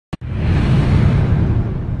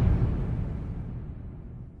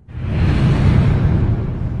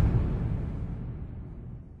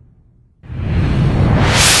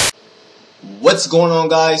What's going on,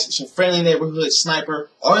 guys? It's your friendly neighborhood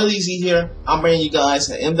sniper, Arlezzy here. I'm bringing you guys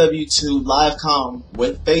an MW2 live comm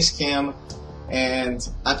with face cam, and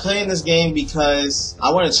I play in this game because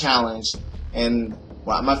I want a challenge. And this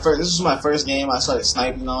was my first game I started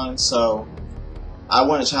sniping on, so I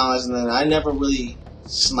want a challenge. And then I never really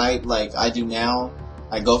snipe like I do now.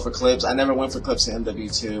 I go for clips. I never went for clips in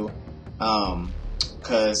MW2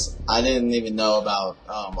 because I didn't even know about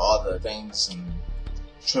all the things and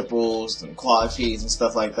triples and quad feeds and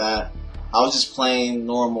stuff like that. I was just playing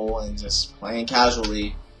normal and just playing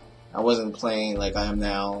casually. I wasn't playing like I am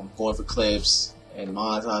now, going for clips and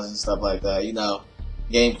montages and stuff like that, you know,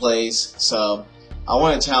 gameplays. So I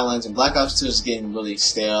want a challenge, and Black Ops 2 is getting really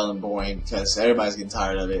stale and boring because everybody's getting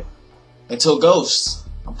tired of it. Until Ghost.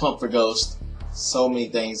 I'm pumped for Ghost. So many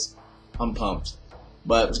things. I'm pumped.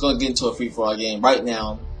 But we're going to get into a free-for-all game right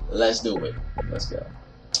now. Let's do it. Let's go.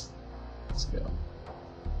 Let's go.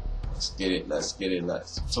 Let's get it, let's get it,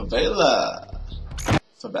 let's favela.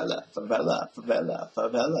 Favela, favela, favela,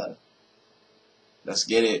 favela. Let's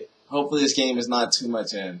get it. Hopefully this game is not too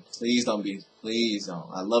much in. Please don't be, please don't.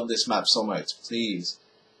 I love this map so much, please.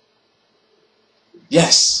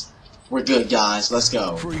 Yes! We're good, guys, let's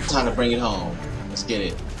go. Time to bring it home. Let's get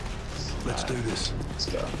it. Let's do this. Let's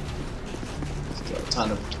go. Let's go.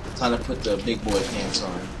 Time to put the big boy pants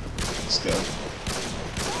on. Let's go.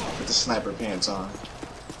 Put the sniper pants on.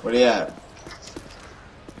 Where they at?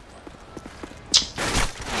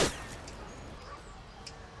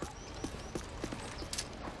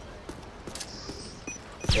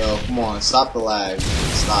 Yo, come on, stop the lag,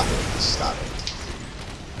 man. Stop it. Stop it.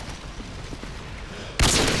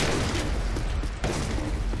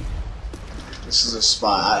 This is a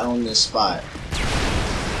spot. I own this spot.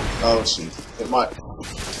 Oh, shoot. It might.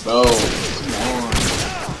 Bro, come on.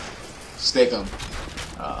 Stick him.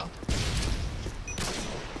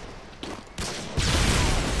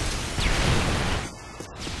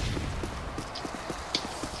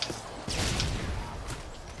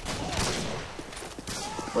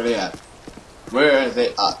 Where they at? Where are they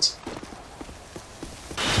at?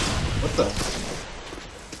 What the?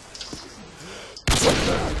 What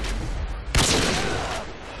the?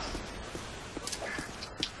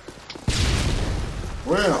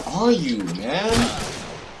 Where are you, man?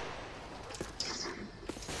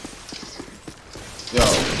 Yo.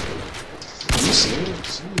 Are you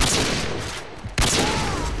serious?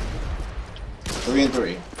 3 and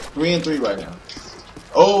 3. 3 and 3 right now.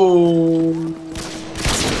 Oh.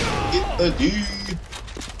 The dude.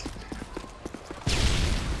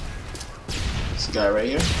 This guy right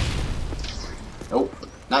here. Nope,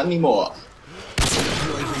 not anymore.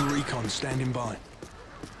 UAV recon standing by.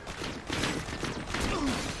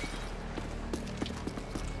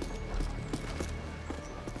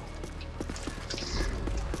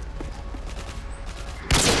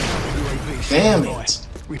 Damn it!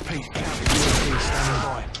 Repeat, counter UAV standing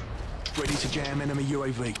by. Ready to jam enemy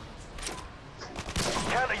UAV.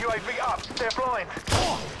 Counter UAV up, they're blind.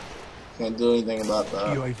 Can't do anything about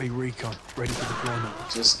that. UAV recon, ready for deployment.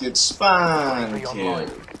 Just get spine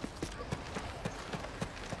killed.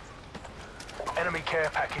 Enemy care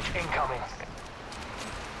package incoming.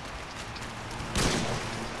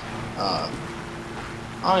 I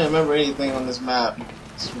don't even remember anything on this map.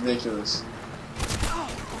 It's ridiculous.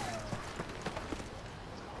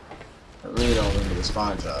 I really don't remember the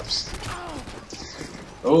spawn drops.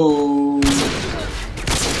 Oh,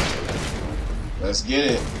 let's get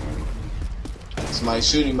it. Somebody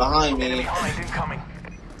shooting behind me.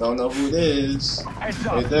 Don't know who it is.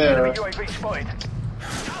 Right there. Enemy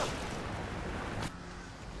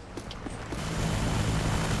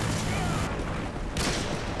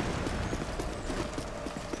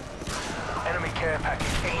care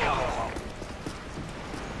package incoming.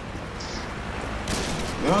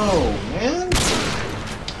 Yo, man.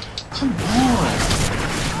 Come on.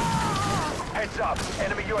 Heads up,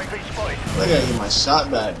 enemy UAV spotted. I gotta get my shot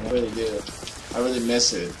back. I really do. I really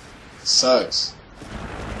miss it. It sucks.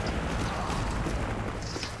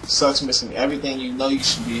 It sucks missing everything you know you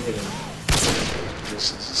should be hitting.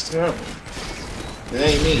 This is just terrible. That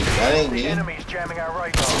ain't me. That ain't me. The enemy's jamming our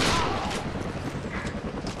radar.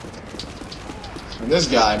 And this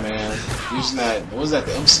guy, man, using that, what was that,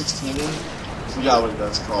 the M16? I forgot what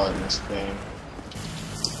that's called in this game.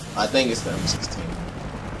 I think it's the M16.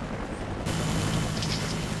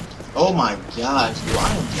 Oh my gosh, dude,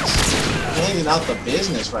 I am just hanging out the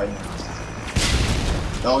business right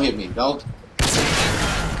now. Don't hit me, don't.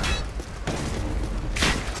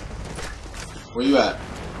 Where you at?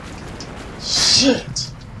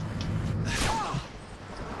 Shit.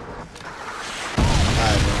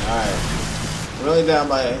 Alright, man, alright. We're only down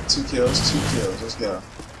by 2 kills. 2 kills. Let's go.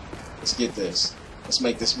 Let's get this. Let's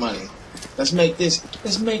make this money. Let's make this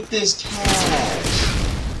cash.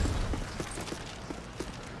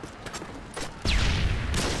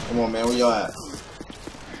 Come on, man. Where y'all at?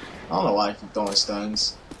 I don't know why I keep throwing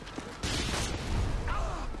stuns.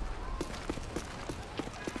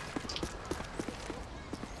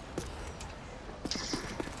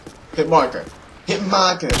 Hit marker. Hit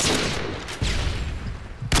marker.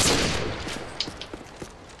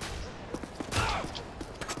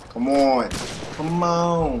 Come on. Come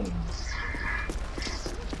on.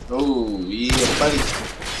 Oh, yeah, buddy.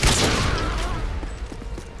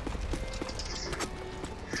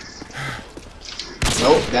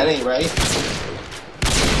 Nope, that ain't right.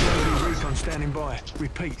 UAV recon standing by.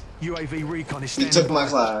 Repeat, UAV recon is He standing by. took my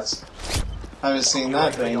class. Haven't seen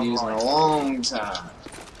that thing used in a long time.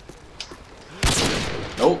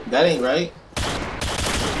 Nope, that ain't right.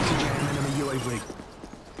 Enemy UAV.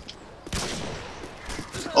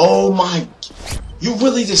 Oh my! You're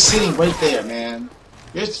really just sitting right there, man.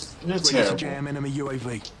 You're Ready to terrible. jam enemy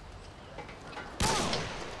UAV.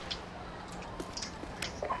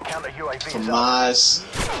 Counter UAV is up. Famas,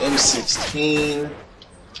 M16.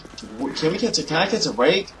 Can I catch a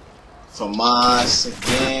break? Famas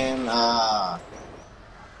again.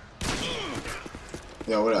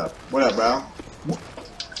 Yo, what up? What up, bro?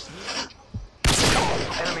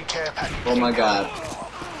 Enemy care package. Oh my god.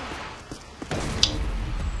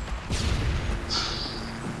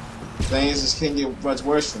 Thing is, this can't get much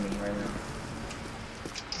worse for me right now.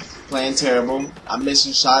 Playing terrible. I'm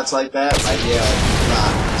missing shots like that. Like, yeah,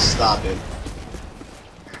 nah, stop it.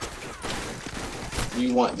 What do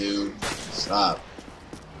you want, dude? Stop.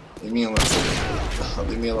 Leave me alone.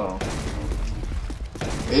 Leave me alone.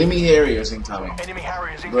 Enemy Harriers incoming. Enemy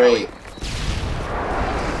Harriers incoming. Great.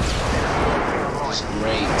 That's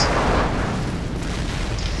great.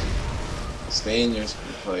 Stay in your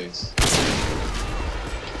place.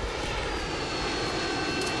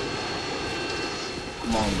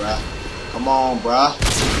 Come on, bruh. Come on, bruh.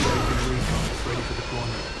 Ready for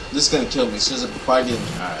deployment. This is gonna kill me. She's before I get in.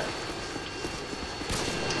 Alright.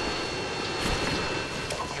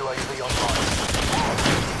 UAV online.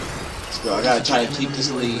 Let's go. I gotta try to keep this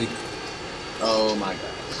lead. Oh my gosh.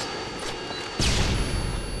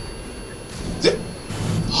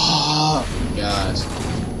 Oh gosh.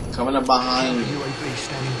 Coming up behind me. UAV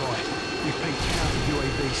standing by. Repeat, counter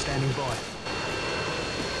UAV standing by.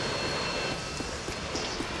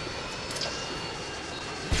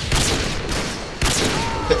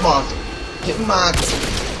 Hit marker. Hit marker.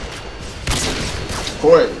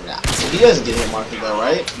 Corey, nah. He doesn't get hit marker though,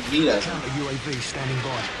 right? He doesn't. Counter UAV standing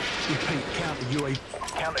by. Repeat, counter UAV.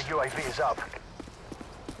 Counter UAV is up.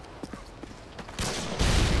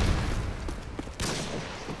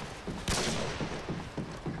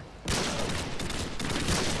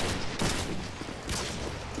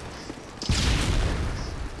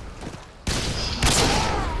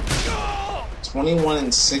 Oh.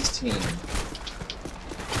 21-16.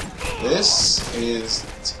 This is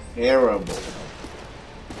terrible.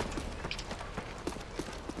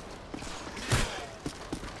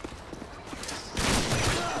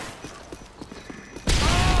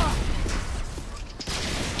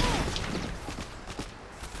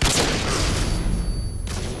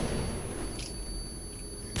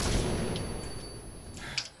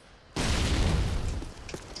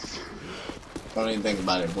 Don't even think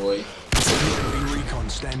about it, boy. UAV recon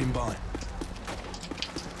standing by.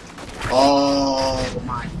 Oh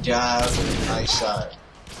my god, nice shot.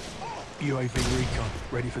 UAV recon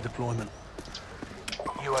ready for deployment.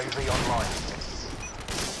 UAV online.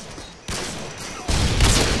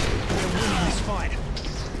 We're winning this fight.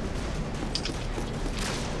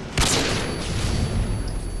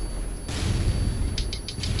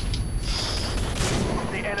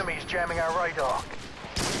 The enemy's jamming our radar.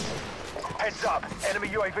 Heads up, enemy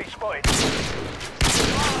UAV spotted.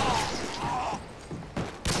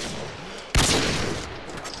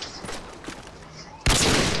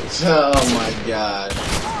 Oh my god.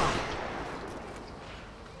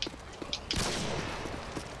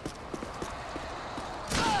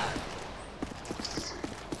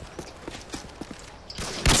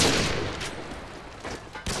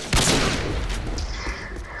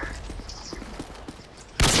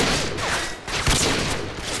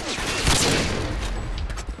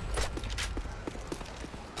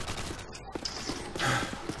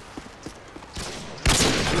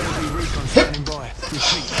 Standing by. Repeat.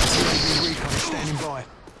 UAV recon standing by.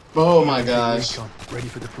 Oh my gosh. Recon ready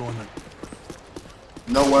for deployment.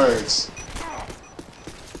 No words.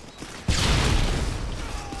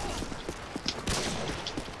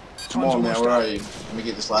 Come on, man, where are you? Let me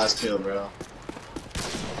get this last kill, bro.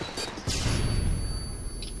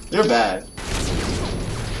 You're bad.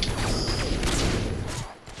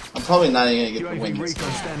 I'm probably not even gonna get the win this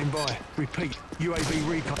recon standing by. Repeat. UAV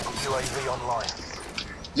recon. UAV online.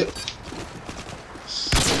 Yep.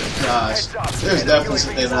 Gosh, there's definitely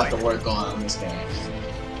some things I have to work on in this game.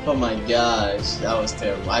 Oh my gosh, that was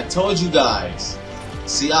terrible. I told you guys.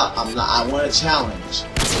 See, I'm not. I want a challenge,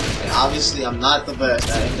 and obviously I'm not the best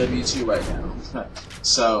at MW2 right now.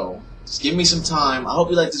 So just give me some time. I hope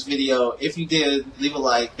you liked this video. If you did, leave a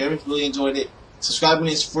like. If you really enjoyed it, subscribing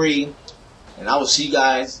is free, and I will see you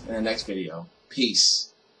guys in the next video.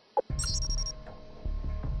 Peace.